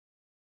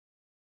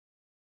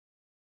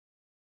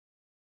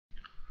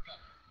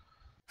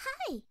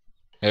Hey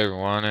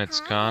everyone, it's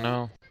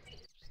Kano,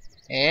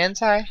 And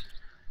Sai.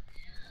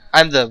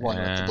 I'm the one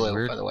with the and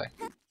blue, by the way.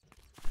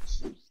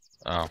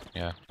 oh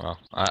yeah, well,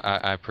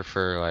 I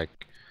prefer like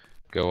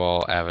go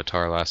all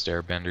Avatar Last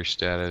Airbender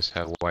status,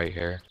 have white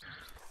hair,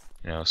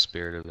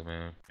 Spirit of the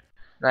Moon.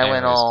 And I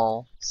went Anyways,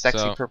 all sexy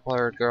so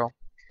purple-haired girl.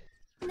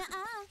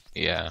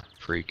 yeah,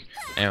 freak.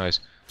 Anyways,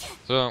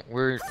 so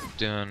we're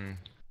doing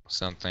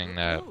something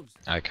that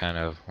I kind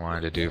of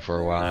wanted to do for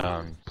a while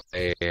and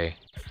play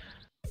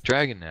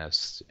Dragon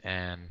Nest,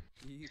 and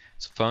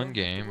it's a fun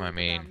game. I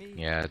mean,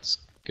 yeah, it's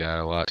got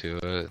a lot to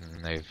it,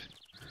 and they've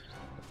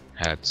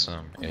had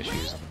some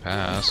issues in the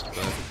past,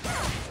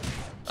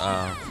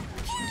 but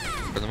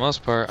for the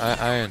most part,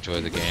 I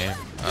enjoy the game.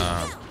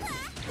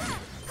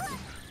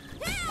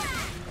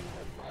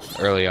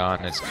 Early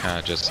on, it's kind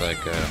of just like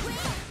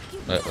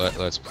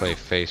let's play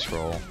face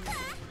roll,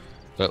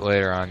 but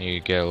later on, you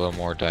get a little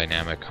more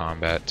dynamic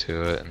combat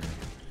to it, and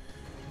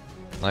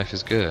life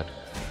is good.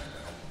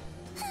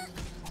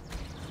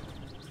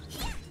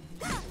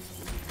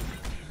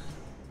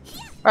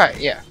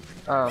 Alright, yeah.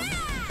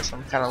 Guess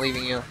I'm kind of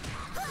leaving you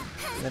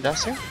in the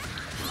dust here.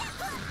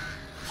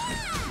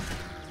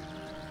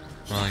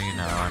 Well,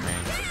 I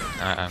mean,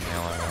 I'm the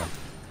only one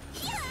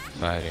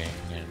fighting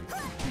and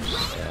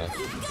stuff.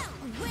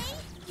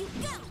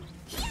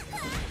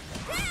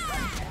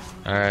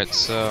 Alright,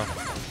 so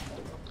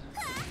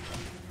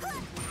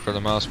for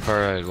the most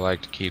part, I'd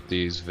like to keep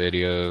these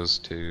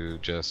videos to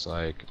just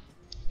like,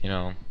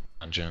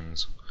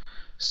 dungeons,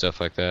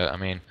 stuff like that. I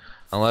mean,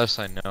 unless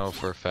I know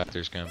for a fact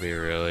there's going to be a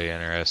really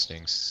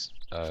interesting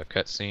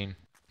cutscene,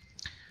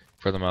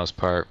 for the most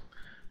part,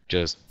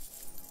 just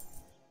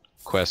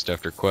quest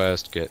after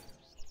quest, get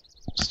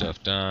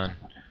stuff done.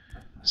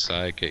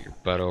 Side, get your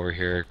butt over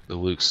here. The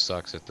loot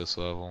sucks at this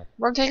level.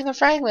 I'm taking the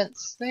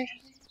fragments. There.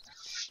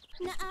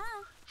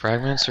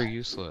 Fragments are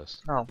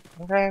useless. Oh,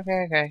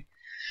 okay.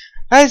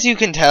 As you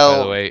can tell.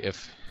 By the way,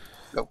 if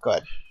oh,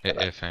 good.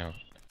 if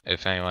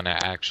anyone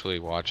actually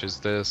watches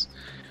this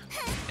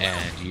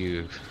and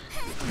you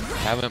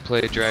haven't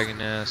played Dragon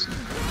Nest,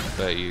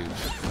 but you've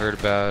heard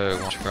about it,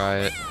 want to try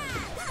it,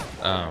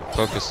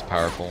 focus the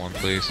powerful one,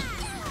 please.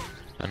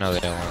 I know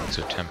the other ones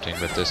are tempting,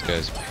 but this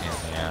guy's a pain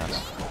in the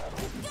ass.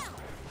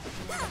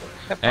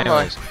 Yep,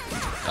 Anyways,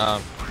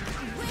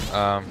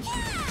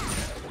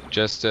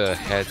 just a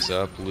heads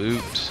up,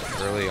 loot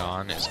early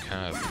on is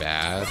kind of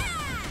bad.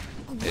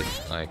 It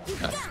I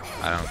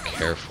don't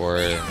care for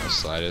it in the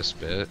slightest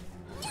bit.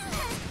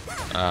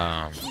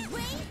 All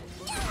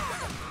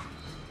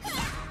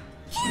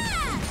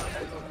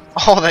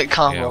that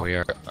combo. Yeah, we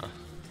are.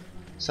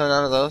 So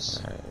none of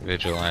those.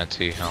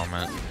 Vigilante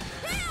helmet.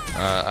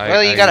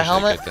 Really, you got a usually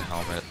helmet? Get the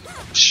helmet.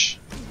 Shh.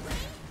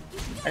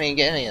 I didn't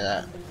get any of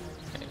that.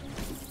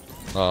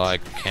 Well, I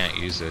can't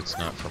use it. It's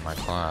not for my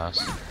class.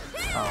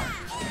 Oh.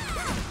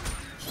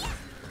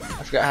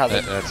 I forgot how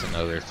That's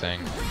another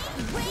thing.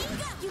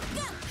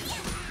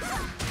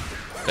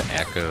 The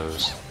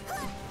echoes.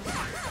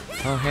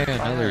 Oh hey,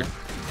 another.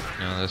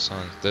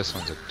 This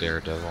one's a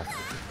daredevil.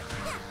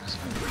 It's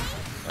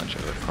not much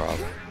of a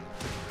problem.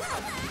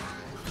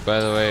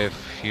 By the way, if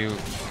you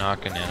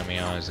knock an enemy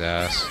on his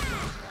ass,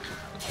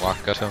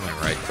 walk up to him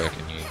and right click,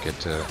 and you get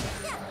to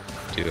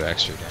do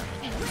extra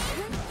damage.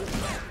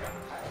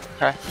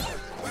 Okay.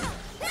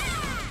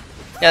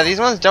 Yeah, these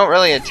ones don't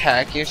really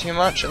attack you too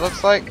much, it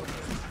looks like.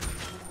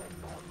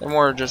 They're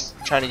more just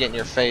trying to get in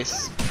your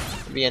face.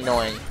 Be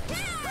annoying.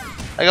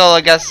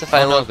 I guess if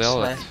I look,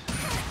 I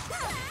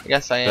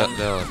guess I am.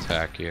 They'll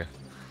attack you.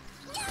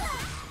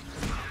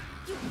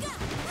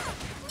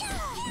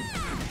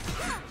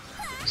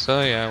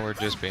 So yeah, we're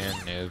just being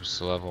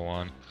noobs, level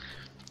 1.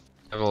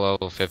 I have a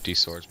level 50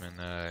 swordsman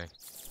that I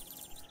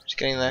Just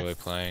getting there. enjoy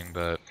playing,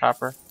 but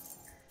Proper.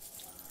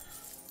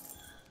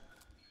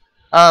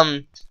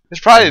 It's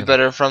probably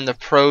better from the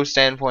pro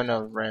standpoint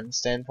of Ren's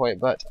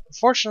standpoint, but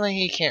unfortunately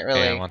he can't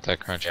really. yeah, I want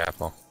that crunch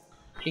apple.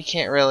 He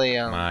can't really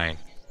Mine.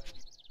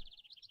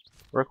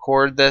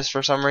 record this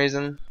for some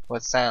reason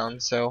with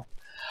sound, so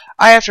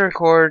I have to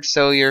record.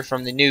 So you're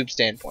from the noob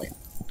standpoint.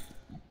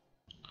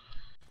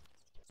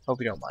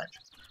 Hope you don't mind.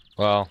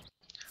 Well,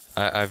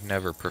 I've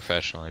never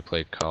professionally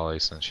played Kali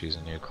since she's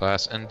a new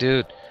class, and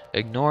dude,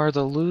 ignore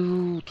the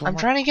loot. I'm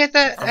trying to get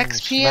the I'm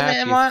XP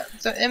and smack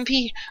the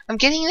MP. I'm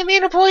getting the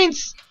mana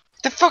points.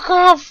 Get the fuck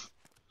off!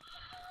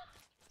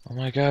 Oh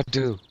my god,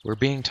 dude, we're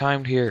being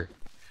timed here.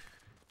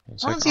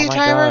 It's I don't like, see oh a my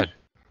timer. god,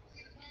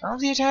 I don't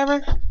see a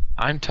timer.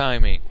 I'm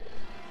timing.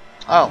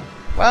 Oh,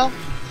 well,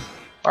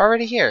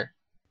 already here.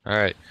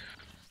 Alright,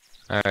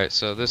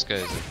 so this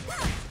guy's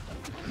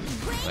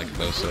like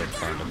so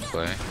fun to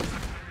play.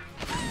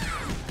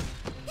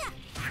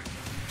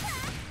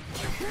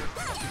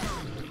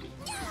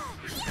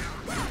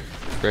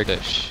 Break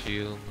that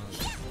shield.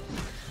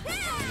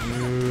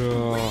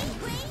 Yeah.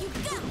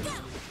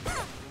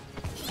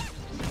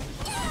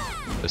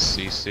 The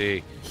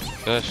CC.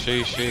 The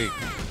CC.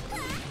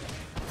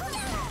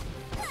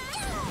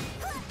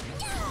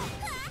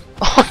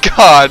 Oh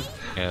god.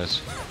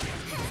 Yes.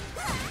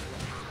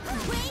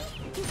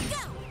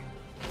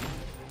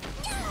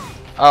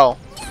 Oh.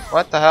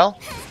 What the hell?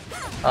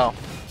 Oh.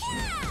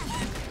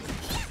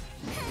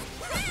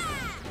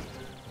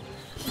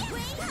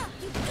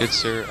 Good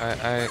sir,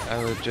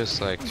 I would just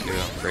like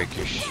to break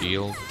your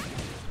shield.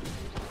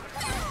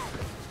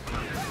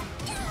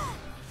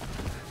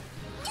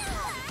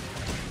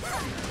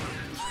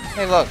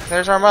 Hey look,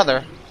 there's our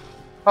mother.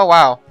 Oh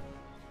wow.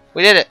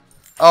 We did it.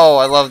 Oh,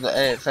 I love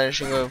the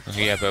finishing move.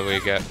 Yeah, but we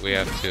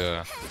have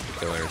to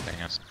kill everything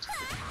else.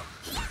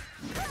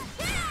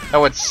 That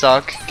would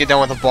suck. Get done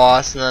with the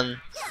boss and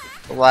then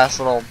the last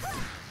little.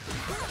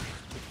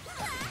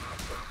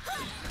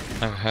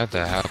 I've had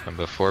that happen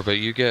before, but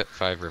you get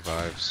 5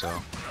 revives,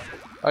 so.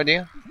 Oh, do you?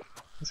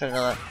 I didn't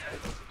know that.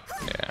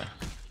 Yeah.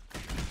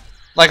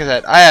 Like I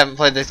said, I haven't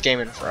played this game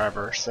in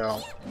forever,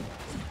 so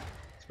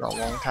it's been a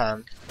long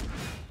time.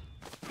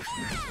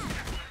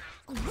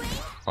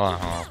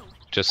 Hold on.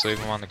 Just leave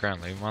him on the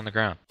ground. Leave him on the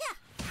ground.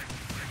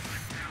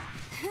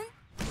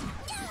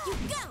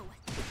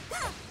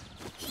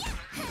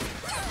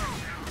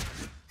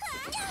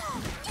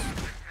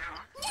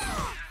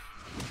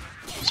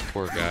 This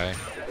poor guy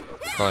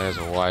probably has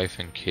a wife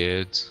and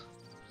kids.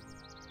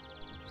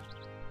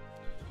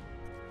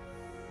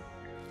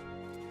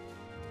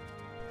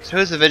 So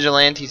who's the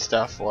vigilante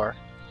stuff for?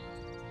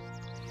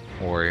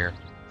 Warrior.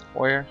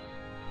 Warrior?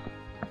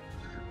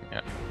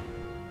 Yeah.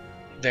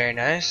 Very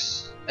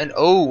nice. And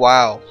oh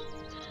wow.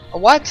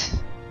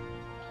 What?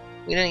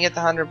 We didn't get the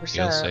 100%.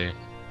 You'll see.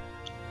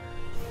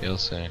 You'll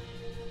see.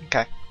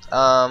 Okay.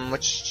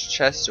 Which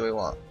chest do we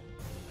want?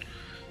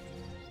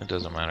 It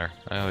doesn't matter.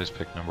 I always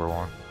pick number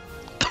 1.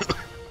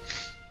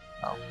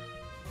 Oh.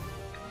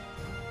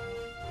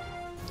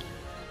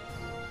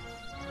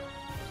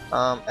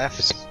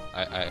 F.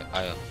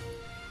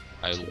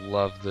 I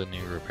love the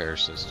new repair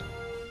system.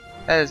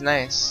 That is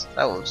nice.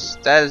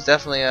 That is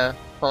definitely a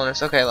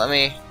bonus. Okay, let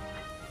me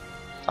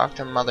talk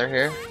to Mother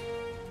here.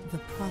 The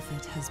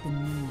prophet has been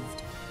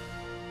moved.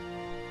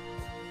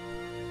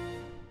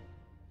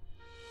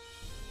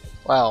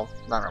 Well,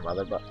 not our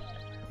mother, but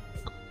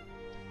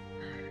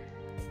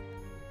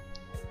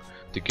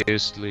The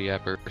ghostly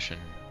apparition.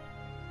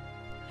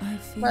 I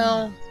feel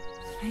well,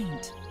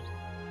 faint.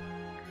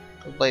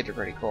 the blades are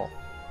pretty cool.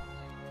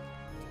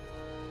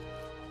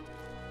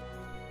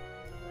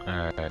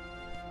 Alright.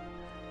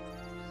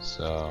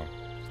 So.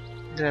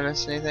 Did I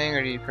miss anything,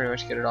 or did you pretty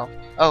much get it all?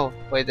 Oh,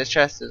 wait, this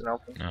chest isn't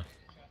open. No.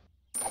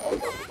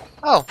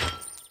 Oh,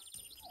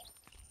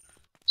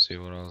 See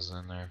what else is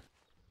in there.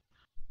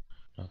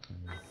 Nothing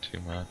too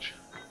much.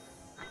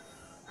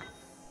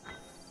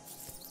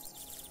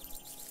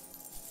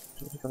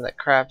 pick up that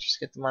crap. Just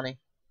get the money.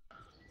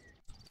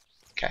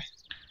 Okay.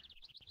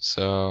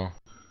 So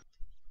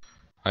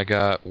I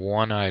got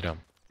 1 item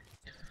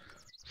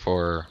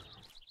for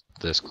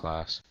this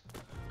class.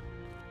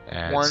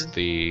 And One?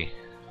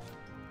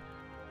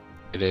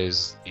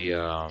 it's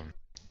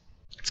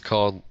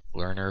called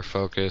learner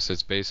focus.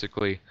 It's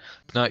basically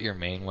not your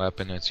main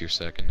weapon, it's your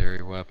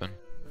secondary weapon.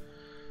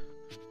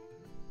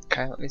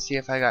 Okay, let me see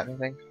if I got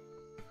anything.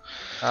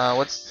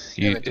 What's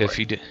inventory? If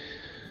you did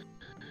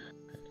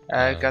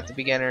I got the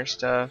beginner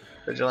stuff,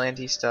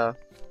 vigilante stuff,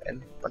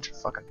 and a bunch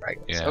of fucking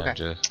fragments. yeah,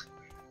 Okay.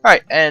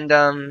 Alright,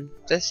 and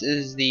this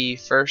is the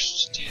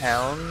first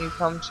town you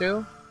come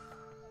to.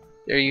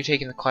 Are you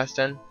taking the quest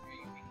in?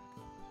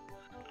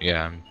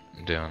 Yeah, I'm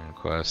doing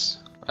quests.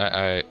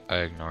 I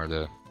ignore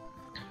the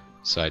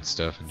side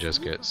stuff and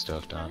just get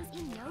stuff done.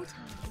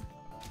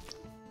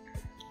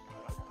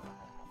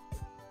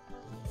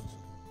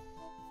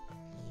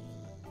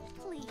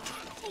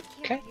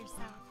 Okay.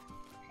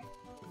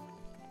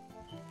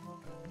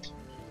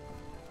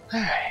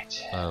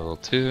 Alright. Level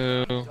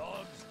 2.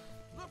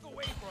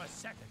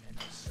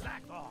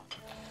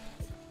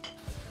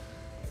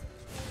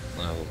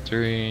 Level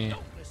 3.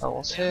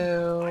 Level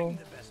 2.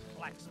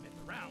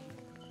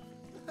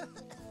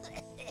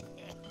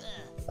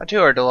 I too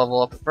hard to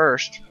level up at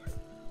first.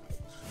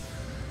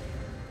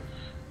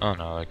 Oh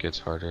no, it gets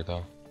harder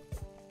though.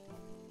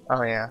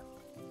 Oh yeah.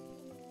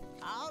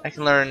 I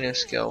can learn a new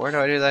skill. Where do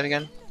I do that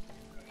again?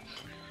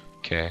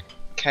 Okay.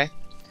 Okay.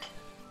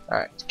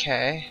 Alright,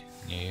 okay.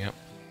 Yep.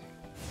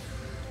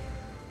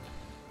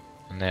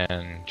 And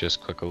then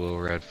just click a little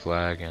red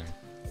flag and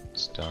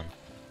it's done.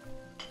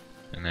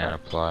 And then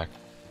apply.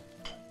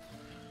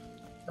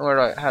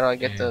 How do I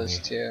get those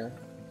to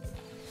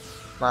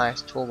my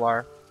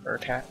toolbar or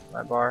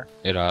my bar?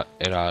 It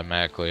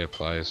automatically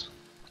applies.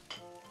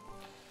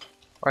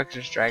 Or I could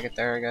just drag it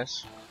there, I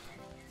guess.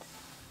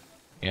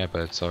 Yeah,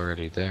 but it's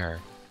already there.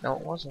 No,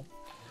 it wasn't.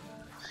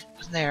 It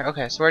wasn't there.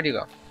 Okay, so where do you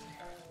go?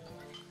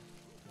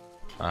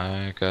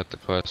 I got the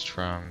quest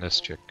from this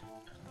chick.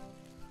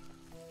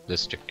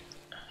 This chick.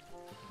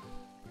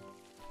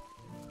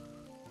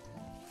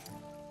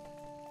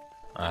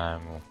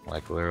 I'm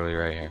like literally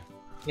right here.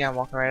 Yeah, I'm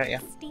walking right at you.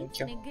 Thank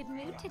you. In a good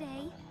mood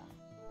today.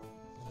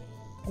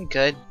 I'm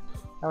good.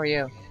 How are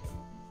you?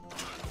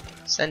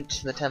 Sent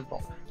to the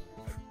temple.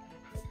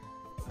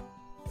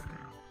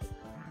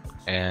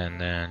 And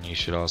then you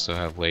should also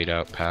have laid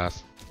out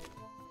path.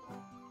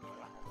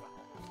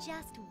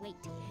 Just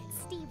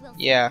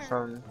Yeah,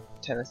 from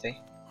Tennessee.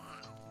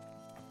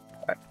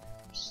 Alright.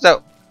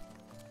 So.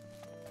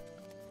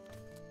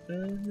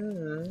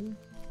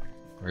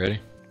 Ready?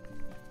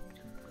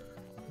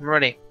 I'm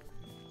ready.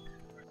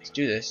 Let's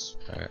do this.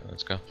 Alright,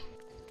 let's go.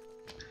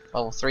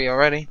 Level 3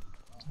 already.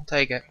 I'll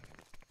take it.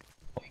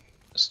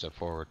 Step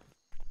forward.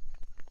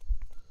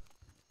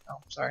 Oh,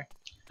 sorry.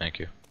 Thank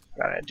you.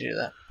 Gotta do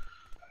that.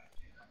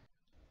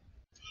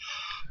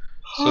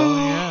 So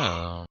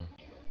yeah,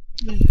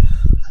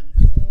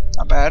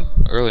 Not bad.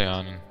 early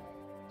on,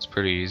 it's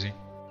pretty easy.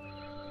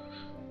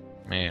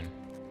 Man,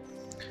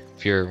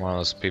 if you're one of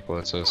those people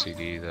that's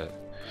OCD that,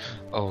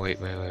 oh wait,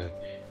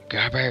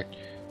 Gabbert,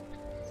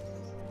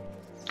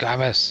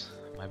 Gabbus,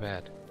 my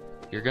bad.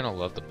 You're gonna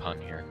love the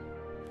pun here.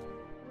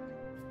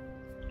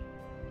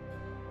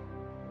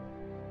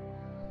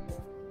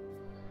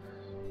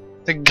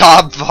 The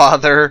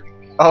Godfather.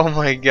 Oh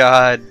my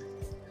god.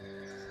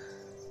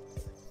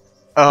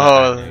 I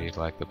Oh, knew you'd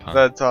like the pun.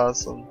 that's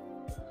awesome.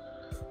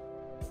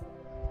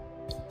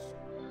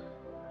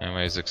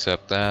 Anyways,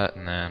 accept that,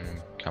 and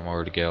then come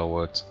over to Gale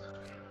Woods.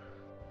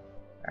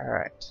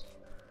 Alright.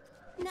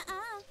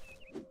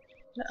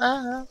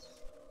 I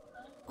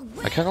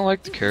kind of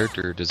like the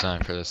character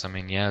design for this. I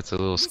mean, yeah, it's a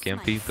little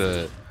skimpy,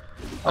 but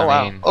Oh, I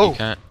wow. mean, Oh. you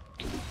can't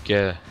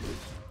get.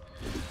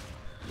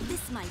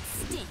 This might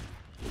sting.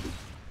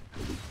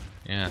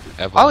 Yeah,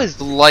 I Evelyn.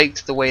 always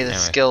liked the way the Anyway.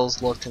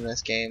 skills looked in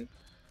this game.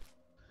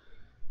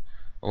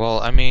 Well,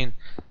 I mean,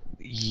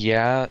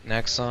 yeah,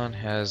 Nexon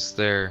has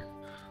their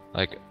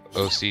like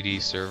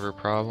OCD server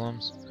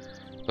problems,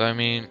 but I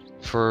mean,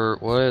 for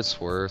what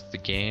it's worth, the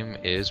game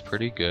is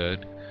pretty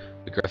good.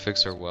 The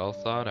graphics are well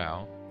thought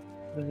out.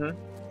 I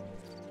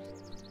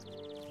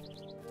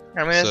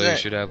mean, So you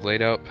should have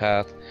laid out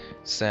path,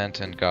 scent,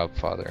 and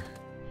Godfather.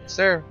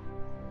 Sir,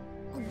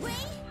 Away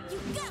you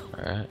go.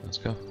 Alright, let's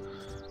go.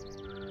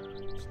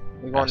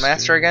 we going Master.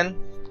 master again?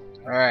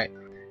 Alright.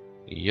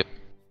 Yep.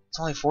 It's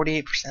only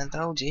 48%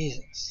 though,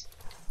 Jesus.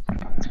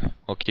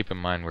 Well, keep in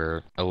mind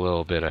we're a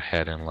little bit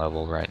ahead in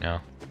level right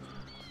now.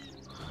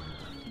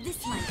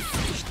 This might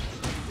sting.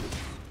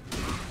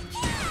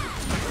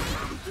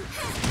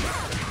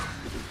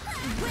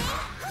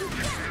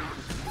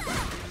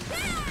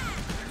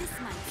 This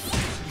might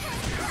sting.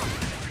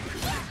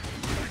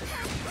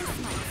 This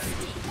might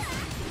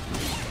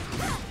sting.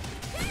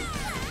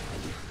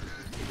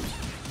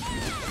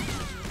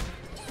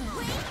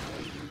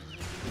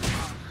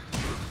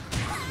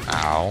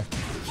 Ow.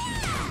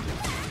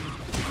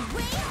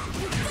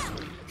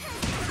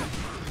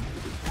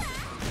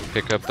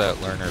 Pick up that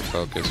learner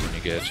focus when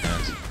you get a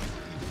chance.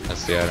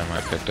 That's the item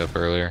I picked up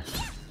earlier.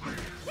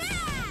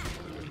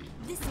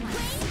 This might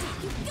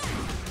sting.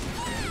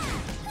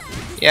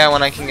 Yeah,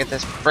 when I can get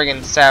this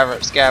friggin'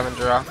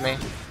 scavenger off me.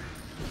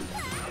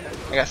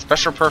 I got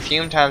special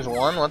perfume times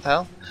 1, what the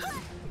hell?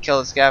 Kill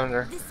the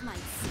scavenger. This might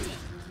sting.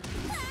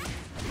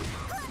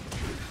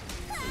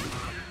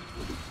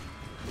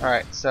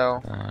 Alright,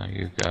 so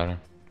You got him.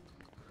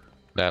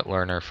 That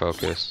learner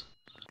focus.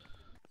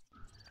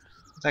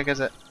 what the heck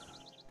is it?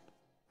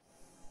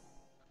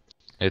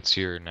 It's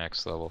your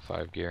next level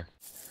 5 gear.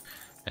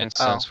 And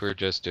Oh. since we're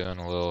just doing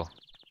a little...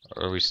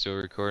 Are we still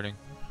recording?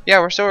 Yeah,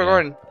 we're still Yeah.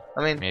 recording.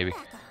 I mean, Maybe.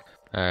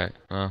 Alright,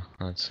 well,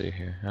 let's see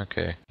here.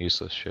 Okay,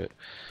 useless shit.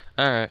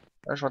 Alright,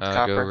 there's what the go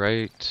copper.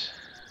 right.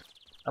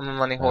 I'm a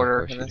money of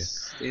hoarder course in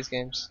you these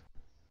games.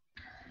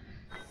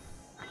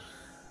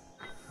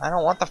 I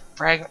don't want the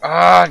frag.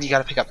 Ah, you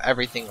gotta pick up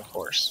everything, of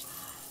course.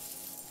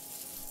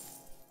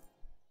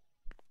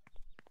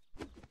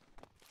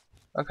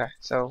 Okay,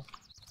 so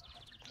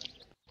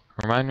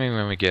Remind me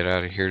when we get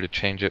out of here to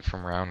change it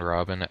from round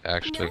robin.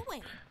 Actually, No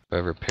way.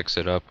 whoever picks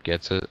it up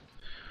gets it.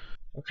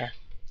 okay.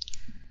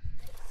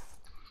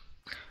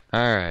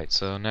 Alright,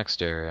 so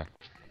next area.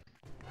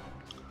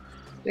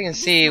 You can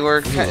see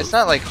we're it's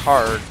not like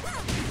hard.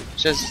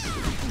 It's just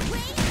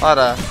a lot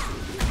of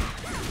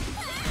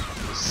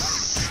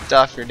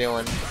stuff you're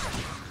doing.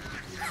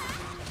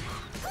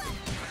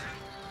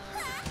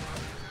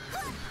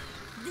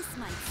 This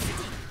might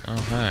sting. Oh,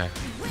 hi.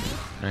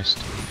 Nice.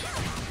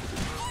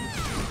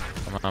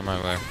 I'm on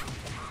my way.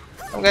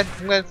 I'm good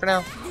for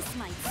now. This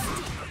might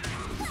sting.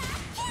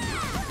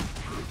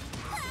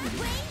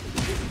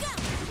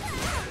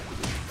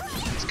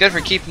 It's good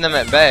for keeping them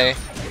at bay.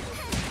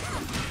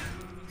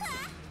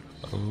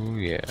 Oh,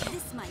 yeah.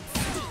 This might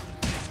sting.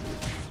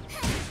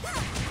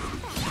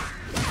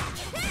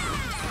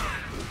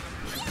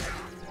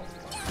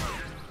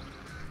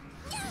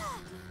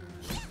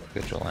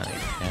 Vigilante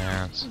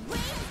cats.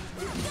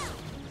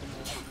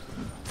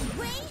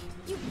 Away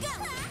you go.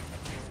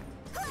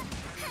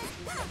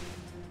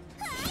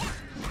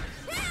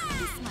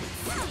 This might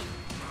sting.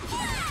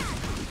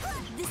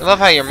 I love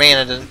how your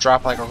mana doesn't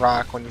drop like a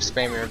rock when you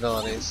spam your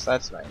abilities.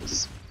 That's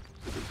nice.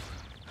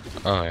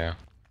 Oh, yeah.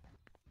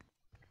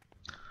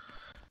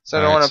 So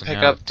I don't Alright, want so to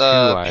pick now up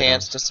the 2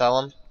 pants items. to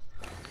sell them.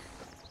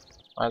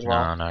 Might as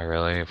well. No, not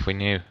really. If we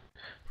need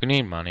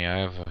money, I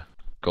have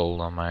gold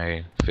on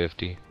my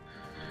 50.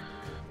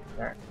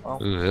 Alright,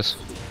 well. Ooh, this.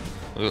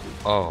 Ooh,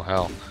 oh,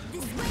 hell.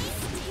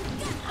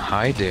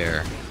 Hi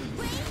there.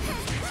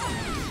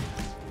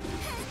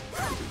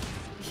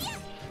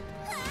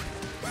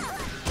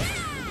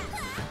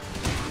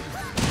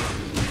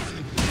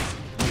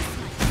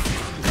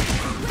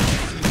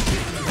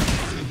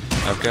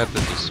 I've got the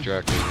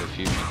destructive if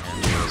you can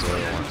handle those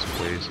other ones,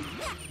 please.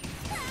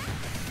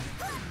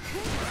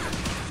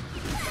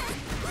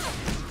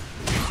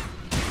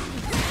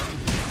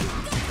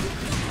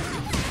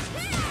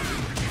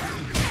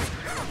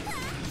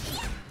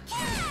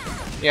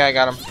 Yeah, I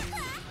got him.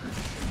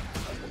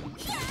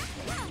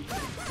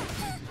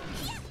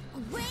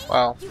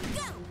 Wow.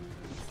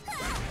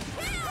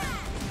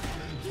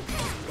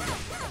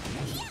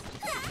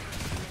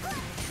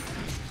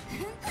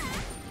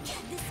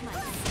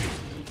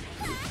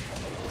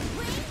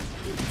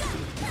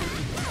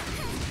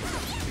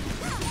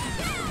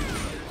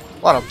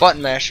 A lot of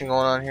button mashing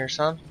going on here,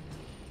 son.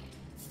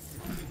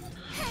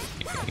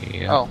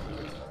 Yeah. Oh.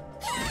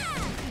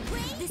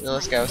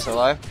 This guy was still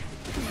alive.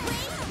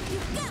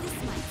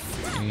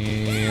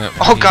 Yeah.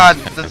 Oh god,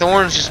 the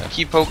thorns just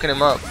keep poking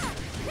him up.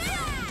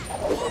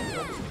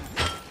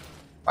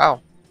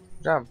 Wow.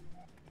 Good job.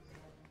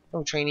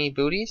 Oh, trainee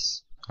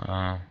booties? Do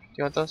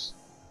you want those?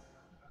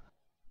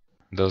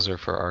 Those are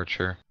for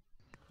Archer.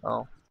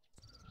 Oh.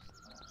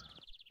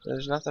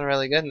 There's nothing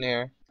really good in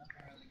here.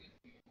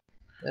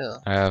 Ew.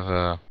 I have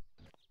a.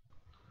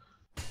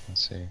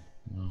 Let's see.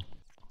 No.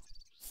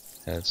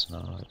 That's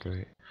not that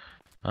great.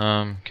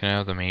 Can I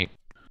have the meat?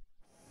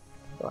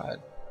 Go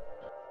ahead.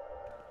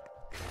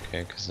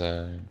 Okay, because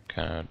I'm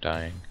kind of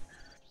dying.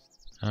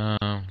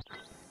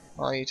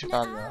 Oh, you took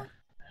on the...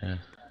 Yeah.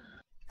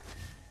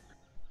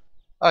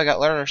 Oh, I got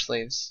learner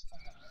sleeves.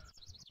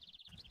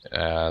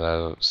 That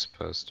was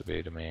supposed to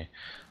be to me.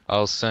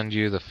 I'll send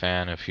you the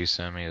fan if you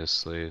send me the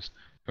sleeves.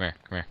 Come here,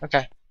 come here.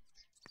 Okay.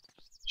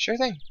 Sure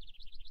thing.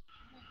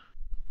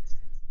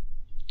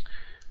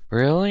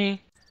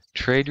 Really?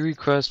 Trade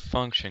request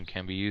function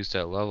can be used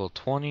at level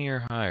 20 or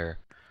higher.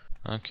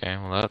 Okay,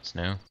 well that's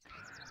new.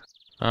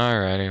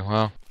 Alrighty,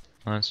 well,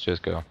 let's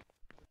just go.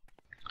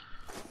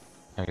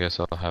 I guess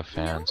I'll have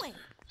fans.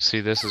 See,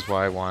 this is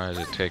why I wanted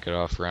to take it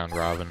off round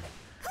robin.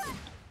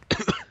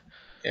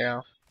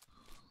 Yeah.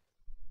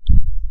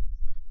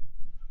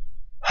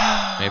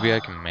 Maybe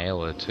I can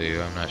mail it to you,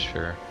 I'm not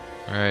sure.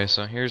 Alright,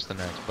 so here's the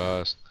next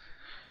boss.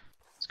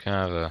 It's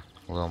kind of a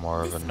little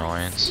more of an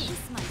annoyance.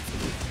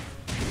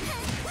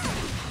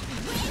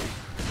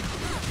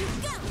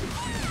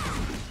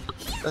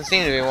 Doesn't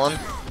seem to be one.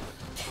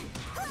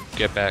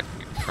 Get back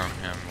from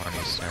him when he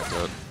stands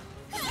up.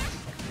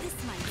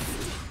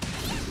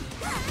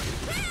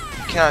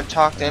 Cannot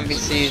talk to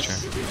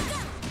NPCs.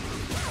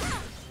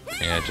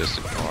 Yeah, just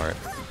ignore it.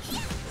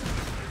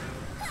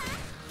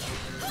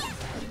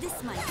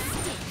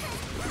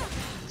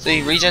 So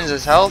he regens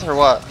his health or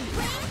what?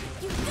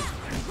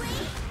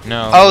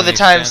 No. Oh, when the he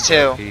times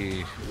stands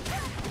two. up,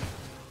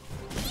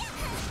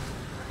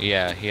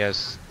 yeah, he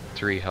has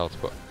 4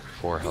 health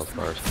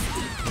bars.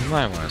 You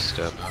might want to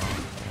step out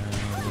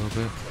a little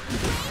bit.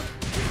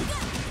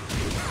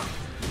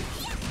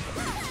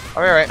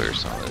 I'll be right. Clear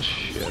some of this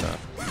shit up.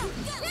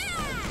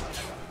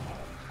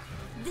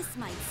 This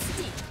might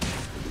stick.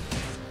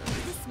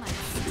 This might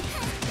stick.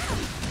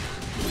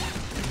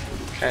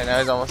 Okay, now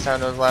he's almost down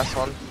to his last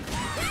one.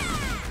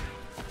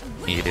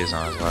 He is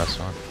on his last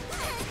one.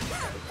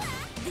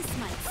 This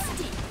might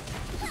stick.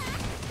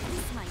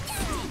 This might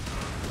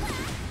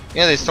stick.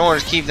 Yeah, these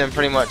thorns keep them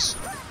pretty much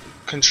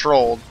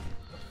controlled.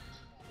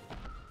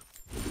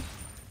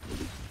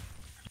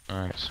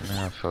 Alright, so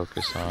now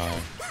focus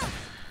on...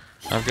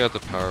 I've got the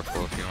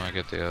powerful if you want to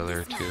get the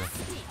other two.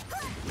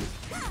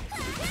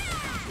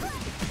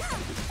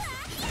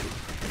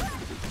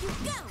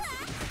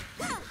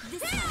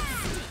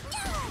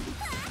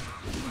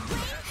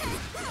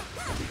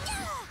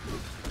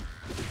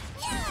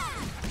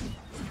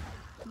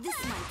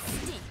 This might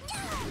stick.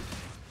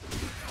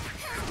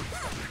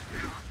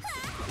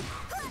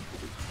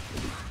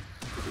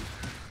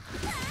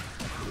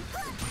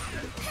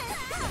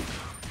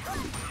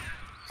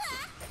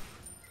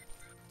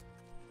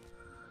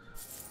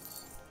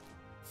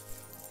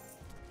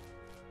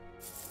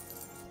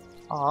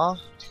 Aw,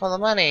 for the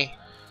money,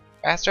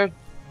 bastard.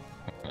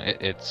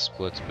 It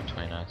splits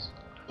between us.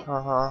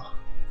 Uh-huh.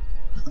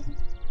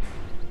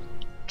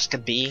 Just a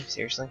B,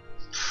 seriously?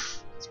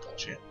 That's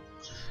bullshit.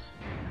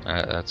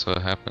 That's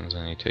what happens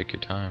when you take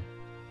your time.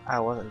 I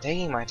wasn't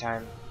taking my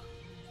time.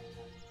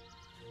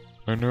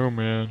 I know,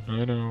 man.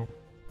 I know.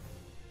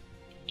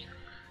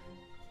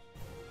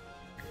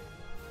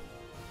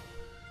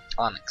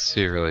 Onyx.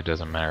 See, it really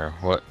doesn't matter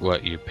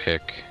what you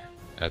pick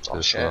at this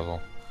Bullshit.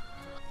 level.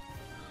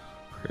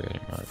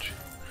 Pretty much.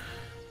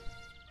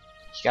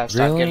 You gotta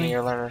stop Really? giving me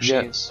your learner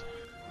Yeah. shoes.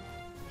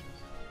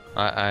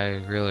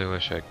 I really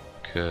wish I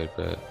could,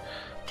 but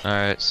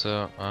alright.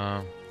 So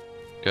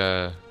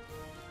gotta.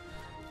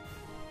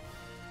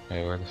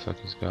 Hey, where the fuck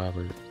is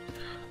Gobbert?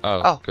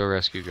 Oh, go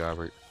rescue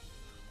Gobbert.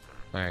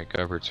 Alright,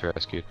 Gobbert's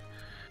rescued.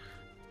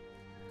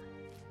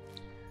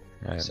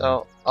 Right,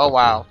 So, oh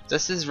wow,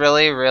 this is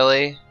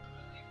really,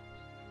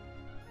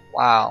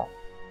 wow.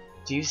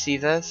 Do you see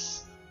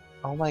this?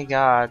 Oh my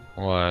god.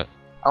 what?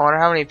 I wonder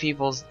how many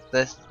people's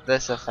this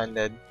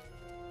offended.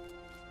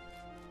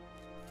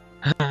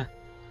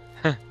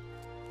 Well,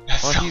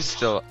 So- he's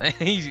still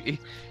he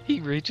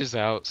reaches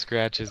out,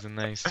 scratches, and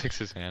then he sticks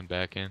his hand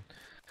back in.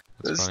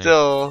 That's funny.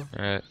 Still,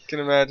 Alright, can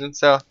imagine.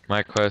 So,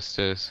 my quest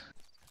is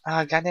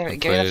goddamn it,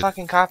 give me the Completed.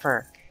 fucking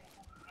copper.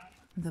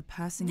 The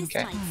passing of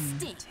Okay. time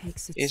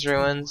takes its These toll.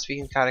 ruins,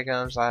 speaking of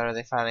catacombs, are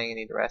they finding you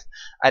need to rest?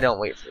 I don't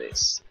wait for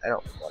these. I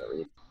don't want to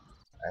read.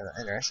 I'm not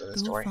interested in the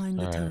Go story. find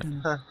the Alright.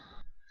 totem.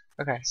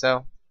 Okay,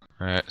 so,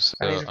 alright. So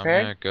Are these I'm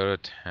repaired? gonna go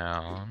to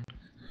town,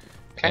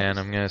 okay. and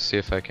I'm gonna see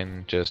if I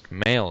can just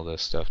mail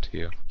this stuff to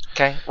you.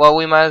 Okay, well,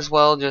 we might as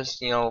well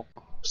just, you know,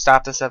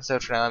 stop this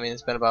episode for now. I mean,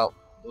 it's been about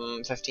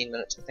 15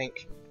 minutes, I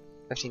think.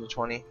 15 to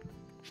 20.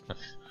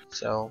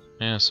 So,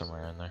 Yeah,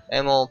 somewhere in there.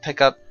 and we'll pick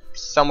up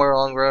somewhere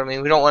along the road. I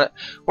mean, we're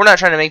not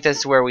trying to make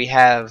this where we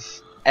have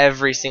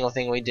every single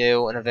thing we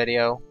do in a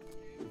video.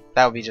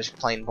 That would be just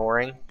plain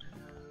boring.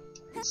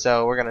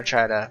 So, we're gonna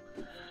try to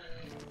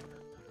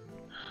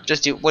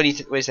just do, what do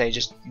you say,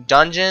 just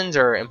dungeons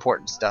or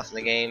important stuff in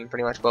the game?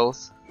 Pretty much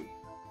both.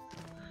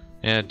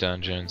 Yeah,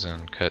 dungeons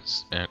and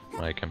cuts, and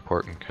like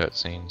important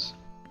cutscenes.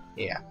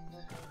 Yeah.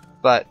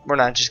 But we're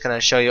not just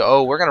gonna show you,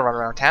 oh, we're gonna run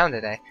around town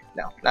today.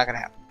 No, not gonna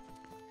happen.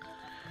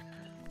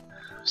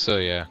 So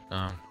yeah,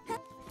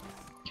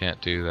 can't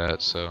do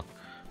that. So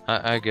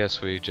I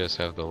guess we just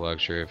have the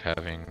luxury of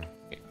having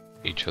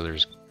each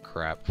other's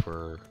crap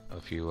for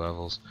a few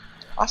levels.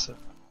 Awesome.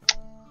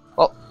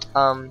 Well,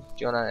 do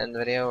you wanna end the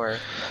video or?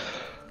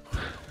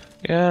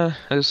 Yeah,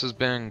 this has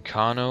been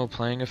Kano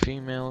playing a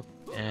female,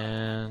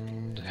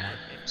 and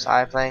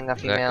Sai playing a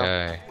female.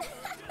 that guy.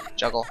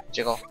 Juggle,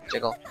 jiggle,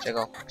 jiggle,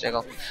 jiggle,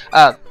 jiggle.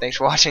 Thanks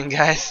for watching,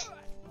 guys.